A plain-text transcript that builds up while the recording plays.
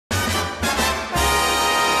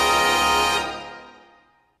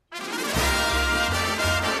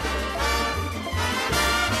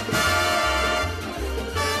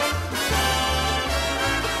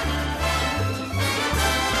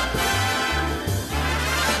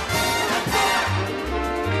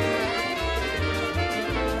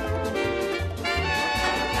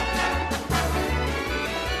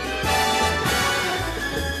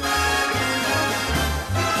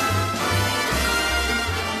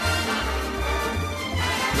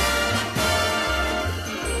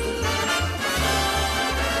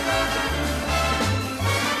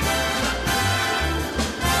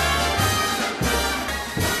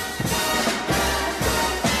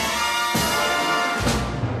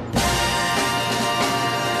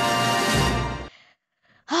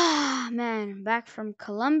back from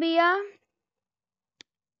Colombia.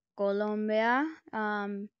 Yeah,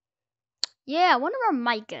 I wonder where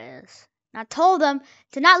Mike is. I told him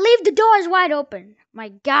to not leave the doors wide open. My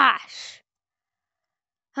gosh.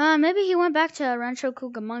 Maybe he went back to Rancho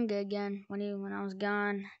Cucamonga again when I was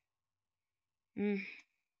gone.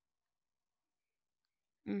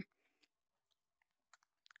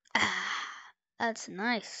 That's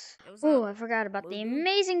nice. Ooh, I forgot about the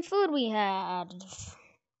amazing food we had.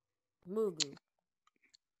 Mugu.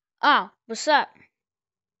 Oh, what's up?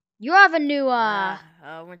 You have a new you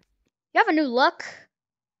have a new look.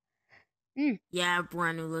 Yeah,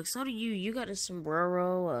 brand new look. So do you. You got a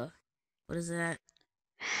sombrero. What is that?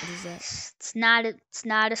 What is that? It's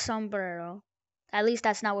not a sombrero. At least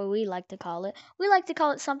that's not what we like to call it. We like to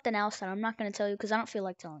call it something else that I'm not gonna tell you because I don't feel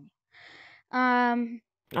like telling you.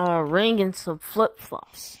 A ring and some flip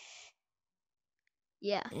flops.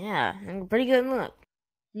 Yeah. Yeah, and pretty good look.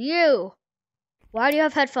 You. Why do you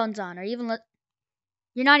have headphones on? Are you even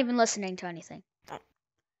You're not even listening to anything.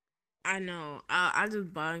 I know. I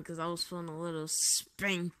just bought it because I was feeling a little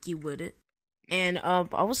spanky with it. And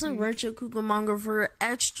I was in Rancho Cucamonga for an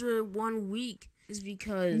extra 1 week. Is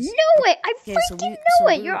because knew it. I freaking knew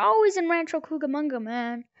it. You're always in Rancho Cucamonga,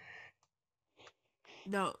 man.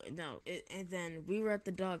 No. And then we were at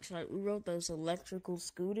the dock site. We rode those electrical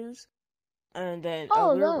scooters. And then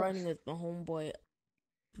we were riding with my homeboy.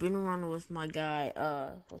 We were running with my guy.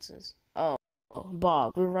 What's his? Oh,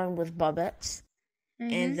 Bob. We were running with Bobette.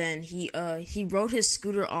 And then he rode his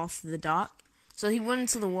scooter off the dock. So he went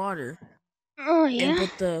into the water. Oh yeah.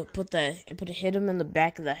 And hit him in the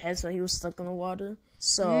back of the head, so he was stuck in the water.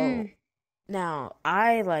 So now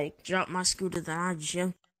I dropped my scooter, then I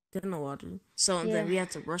jumped in the water. So and then we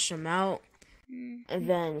had to rush him out. And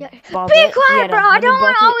then be quiet, bro! I don't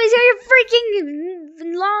want to always hear your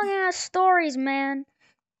freaking long ass stories, man.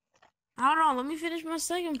 Hold on, let me finish my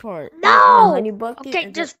second part. No. Honey bucket.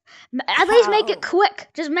 Okay, just at least make it quick.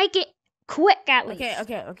 Just make it quick, at least.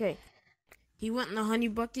 Okay. He went in the honey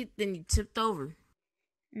bucket, then he tipped over.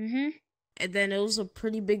 And then it was a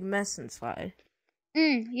pretty big mess inside.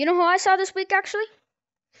 You know who I saw this week, actually?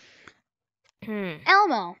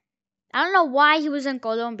 Elmo. I don't know why he was in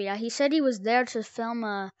Colombia. He said he was there to film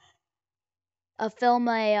a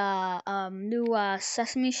new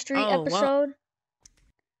Sesame Street episode. Well,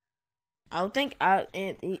 I would think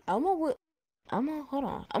Elmo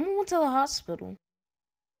went to the hospital.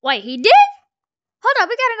 Wait, he did? Hold on,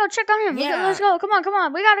 we gotta go check on him. Yeah. Let's go. Come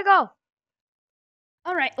on, we gotta go.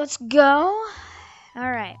 Alright, let's go.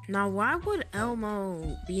 Alright. Now, why would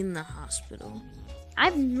Elmo be in the hospital? I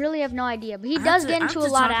really have no idea, but he does get into a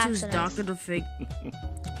lot of accidents.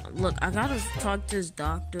 Look, I gotta talk to his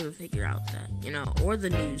doctor to figure out that, or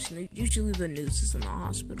the news. Usually the news is in the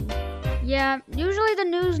hospital. Yeah, usually the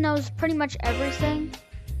news knows pretty much everything.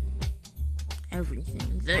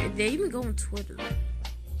 Everything. They even go on Twitter.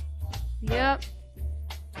 Yep.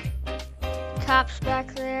 Cops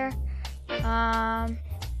back there. Yeah,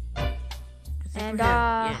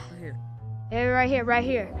 right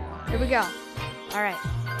here. Here we go. Alright,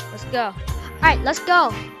 let's go. Alright, let's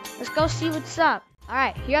go. Let's go see what's up.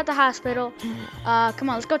 Alright, here at the hospital. Come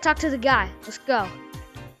on, let's go talk to the guy. Let's go.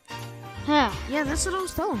 Yeah, that's what I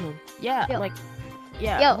was telling him. Yeah, hold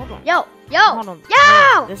on. Yo! Hold on.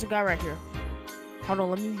 Yo! There's a guy right here. Hold on,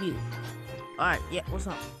 let me mute. Alright, yeah, what's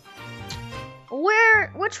up?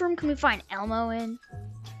 Which room can we find Elmo in?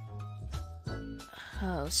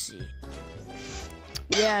 Let's see.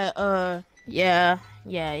 Yeah.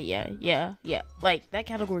 Like, that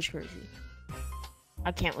category's crazy.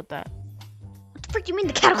 I can't with that. What the frick you mean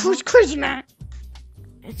the category's crazy, man?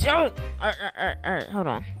 It's Alright, hold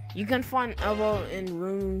on. You can find Elmo in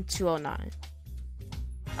room 209.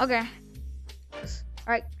 Okay.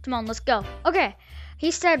 Alright, come on, let's go. Okay. He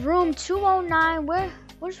said room 209.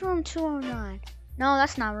 Where's room 209? No,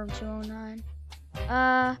 that's not room 209.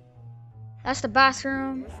 That's the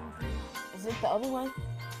bathroom. Is it the other way?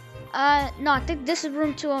 No, I think this is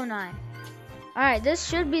room 209. Alright, this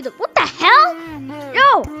should be the... What the hell?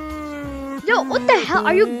 Yo, what the hell?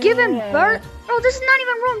 Are you giving birth? Bro, this is not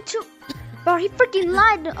even room 2... Bro, he freaking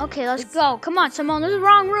lied. Okay, let's go. Come on, Simone, this is the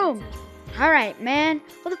wrong room. Alright, man.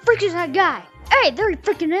 What the frick is that guy? Hey, there he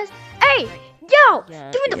freaking is. Hey, yo,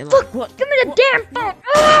 give me the fuck... Give me the damn phone.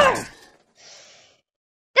 Ugh!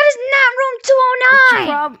 That is not room 209. What's your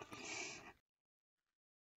problem?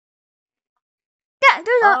 Yeah,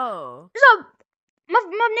 there's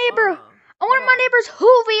my neighbor. One of my neighbors,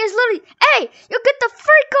 Hoovy, is literally. Hey, you get the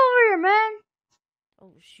freak over here, man.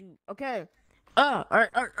 Oh shoot. Okay.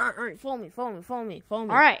 Alright. Follow me.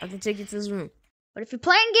 Alright. I can take you to this room. But if you're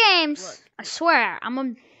playing games, I swear, I'm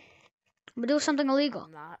gonna I'm gonna do something illegal.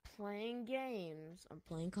 I'm not playing games. I'm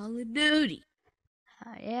playing Call of Duty.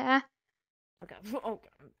 Yeah. Okay.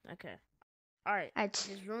 Okay. All right.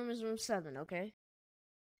 His room is room 7. Okay.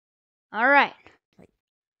 All right.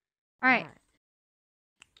 All right.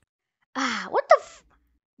 What the?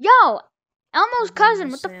 Yo, Elmo's cousin.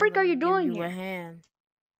 What the freak are you doing here? A hand.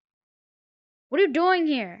 What are you doing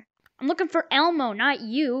here? I'm looking for Elmo, not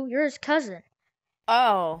you. You're his cousin.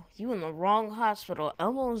 Oh, you in the wrong hospital.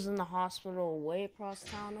 Elmo's in the hospital way across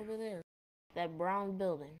town over there. That brown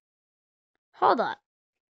building. Hold up.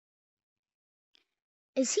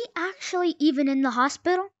 Is he actually even in the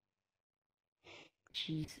hospital?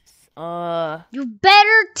 Jesus. You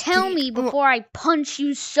better tell me before I punch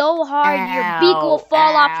you so hard your beak will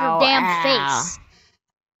fall off your damn face.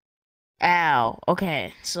 Ow.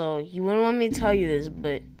 Okay, so you wouldn't want me to tell you this,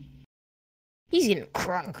 but he's getting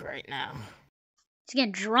crunk right now. He's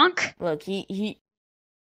getting drunk? Look,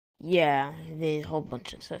 yeah, there's a whole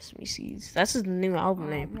bunch of Sesame Seeds. That's his new album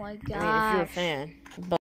name. Oh my god. I mean, if you're a fan.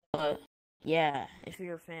 But yeah, if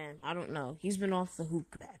you're a fan, I don't know. He's been off the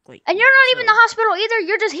hook back lately. And you're not even in the hospital either?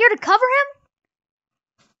 You're just here to cover him?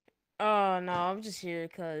 Oh, no, I'm just here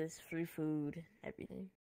because free food, everything.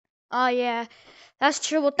 Oh, yeah. That's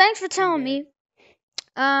true. Well, thanks for telling me.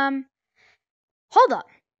 Hold up.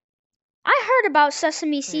 I heard about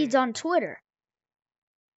Sesame Seeds on Twitter.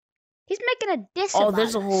 He's making a diss about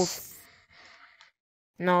there's a whole... us.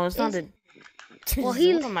 No, it's not a... Well,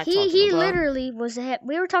 he literally was a hit.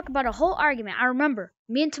 We were talking about a whole argument. I remember.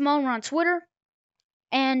 Me and Timon were on Twitter.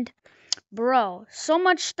 And, bro, so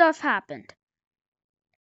much stuff happened.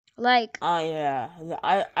 Like... Oh, yeah.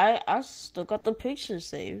 I still got the pictures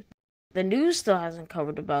saved. The news still hasn't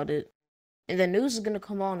covered about it. And the news is going to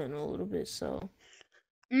come on in a little bit, so...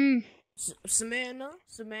 Savannah.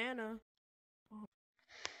 Savannah.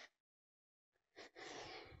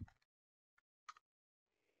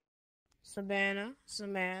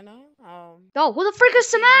 Yo, who the freak is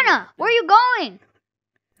Savannah? Where are you going?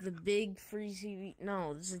 The big free TV.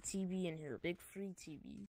 No, there's a TV in here. Big free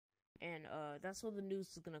TV. And that's what the news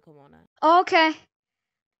is gonna come on at. Oh, okay.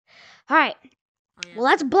 Alright. Oh, yeah, well,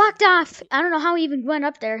 that's blocked off. I don't know how he even went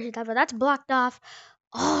up there, but that's blocked off.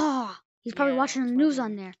 Oh, he's probably watching the news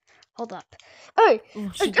on there. Hold up. Hey! Give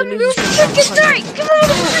me the freaking thing! Get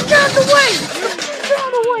out of the way! Get out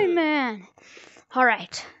of the way, man!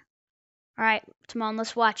 Alright. Alright, come on,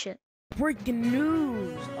 let's watch it. Breaking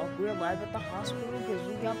news! We're live at the hospital because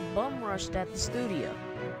we got bum rushed at the studio.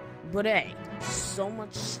 But hey, so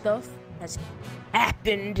much stuff has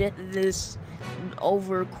happened this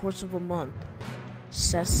over a course of a month.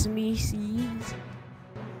 Sesame Seeds,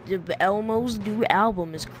 the Elmo's new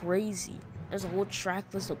album is crazy. There's a whole track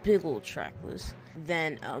list, a big old track list.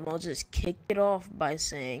 Then Elmo just kicked it off by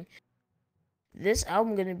saying, this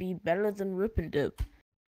album gonna be better than Rip and Dip.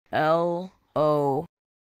 LOL.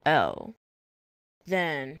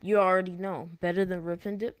 Then, you already know, better than Rip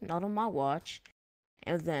and Dip, not on my watch.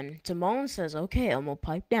 And then Timon says, okay, Elmo,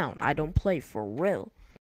 pipe down. I don't play for real.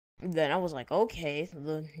 Then I was like, okay,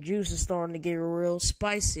 the juice is starting to get real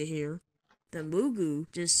spicy here. Then Mugu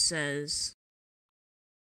just says,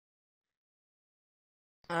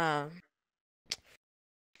 okay,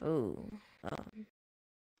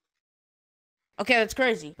 that's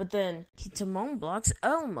crazy. But then Timon blocks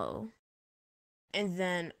Elmo. And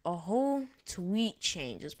then a whole tweet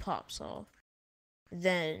chain just pops off.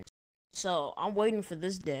 Then, so I'm waiting for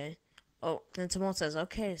this day. Oh, then Timon says,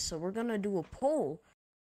 okay, so we're gonna do a poll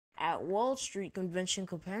at Wall Street Convention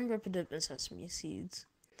comparing Rip and Dip and Sesame Seeds.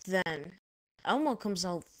 Then Elmo comes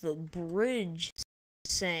out the bridge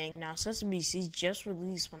saying, now Sesame Seeds just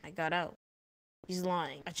released when I got out. He's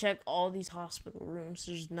lying. I checked all these hospital rooms.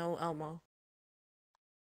 There's no Elmo.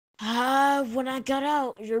 When I got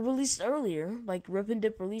out, you're released earlier. Like Rip and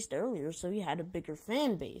Dip released earlier, so he had a bigger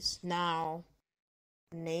fan base. Now,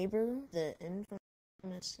 Neighbor, the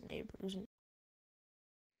infamous Neighbor.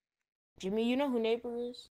 Jimmy, you know who Neighbor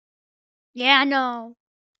is? Yeah, I know.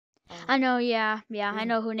 I know, yeah, I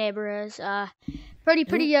know who Neighbor is.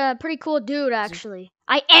 Pretty cool dude, actually.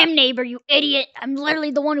 I am Neighbor, you idiot! I'm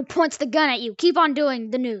literally the one who points the gun at you. Keep on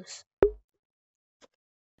doing the news.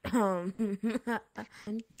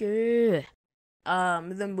 Good. The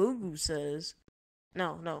Mugu says,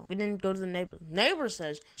 no, we didn't go to the Neighbor. Neighbor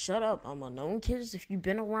says, shut up, Elmo. No one cares if you've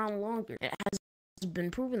been around longer. It has been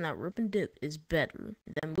proven that Rip and Dip is better.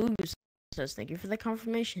 Then Mugu says, thank you for the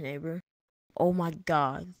confirmation, Neighbor. Oh my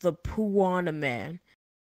god, the Puana Man.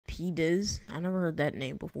 P-Diz. I never heard that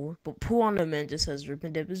name before. But Puana Man just says Rip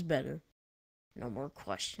and Dip is better. No more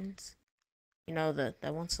questions. You know that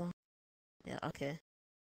one song? Yeah, okay.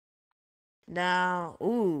 Now,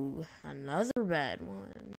 ooh, another bad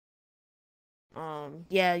one.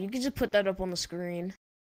 Yeah, you can just put that up on the screen.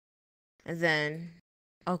 And then,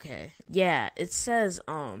 okay, yeah, it says,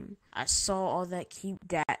 I saw all that keep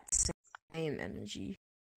that same energy.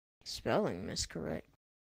 Spelling miscorrect.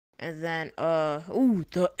 And then, ooh,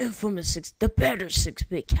 the infamous the better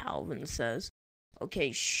 6-bit Calvin says,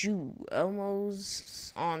 okay, shoo,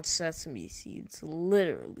 Elmo's on sesame seeds,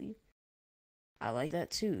 literally. I like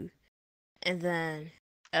that too. And then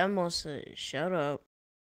Elmo says, shut up.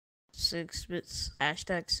 6-bits,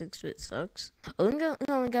 hashtag 6-bit sucks.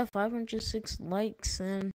 Only got 506 likes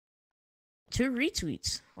and 2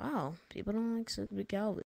 retweets. Wow, people don't like 6-bit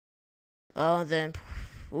Calvin. Then,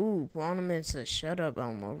 ooh, Bonoman says, shut up,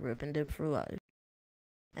 Elmo, rip and dip for life.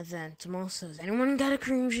 And then Timon says, anyone got a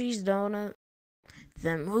cream cheese donut?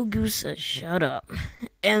 Then Mugu says, shut up.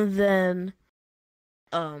 And then,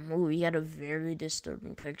 we had a very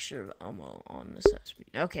disturbing picture of Elmo on the sesame.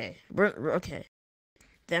 Okay, okay.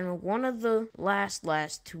 Then one of the last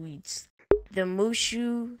tweets, the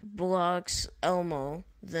Mushu blocks Elmo.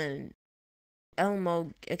 Then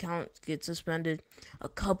Elmo account gets suspended. A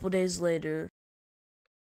couple days later,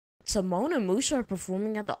 Timon and Mushu are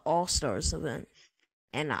performing at the All-Stars event.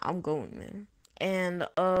 And I'm going there. And,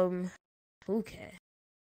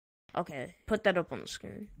 okay, put that up on the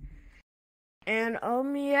screen. And,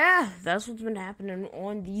 yeah, that's what's been happening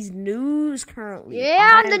on these news currently.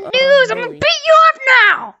 Yeah, on the news! I'm gonna beat you up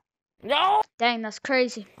now! No! Dang, that's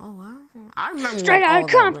crazy. Oh, wow. I remember Straight out of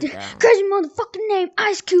Compton. Crazy motherfucking name,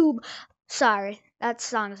 Ice Cube. Sorry, that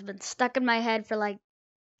song has been stuck in my head for like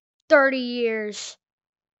 30 years.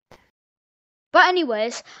 But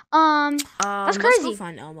anyways, that's crazy. Let's go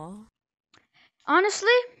find Elmo. Honestly,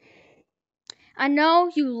 I know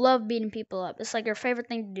you love beating people up. It's like your favorite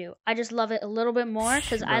thing to do. I just love it a little bit more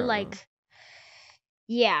because I like,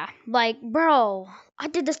 yeah, like, bro, I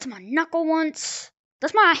did this to my knuckle once.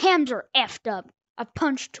 That's why my hands are effed up. I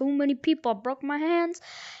punched too many people. I broke my hands.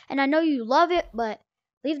 And I know you love it, but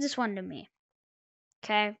leave this one to me.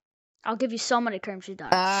 Okay? I'll give you so many cream cheese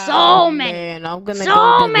donuts. So many. Man, I'm gonna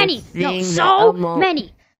so many. No, so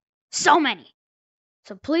many. So many.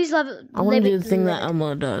 So please love it. I want to do the thing that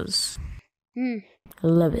Elmo does. I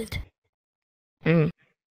love it.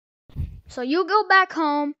 So you go back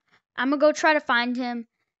home. I'm gonna go try to find him.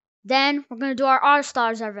 Then we're gonna do our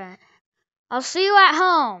All-Stars event. I'll see you at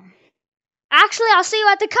home. Actually, I'll see you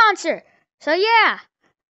at the concert. So yeah.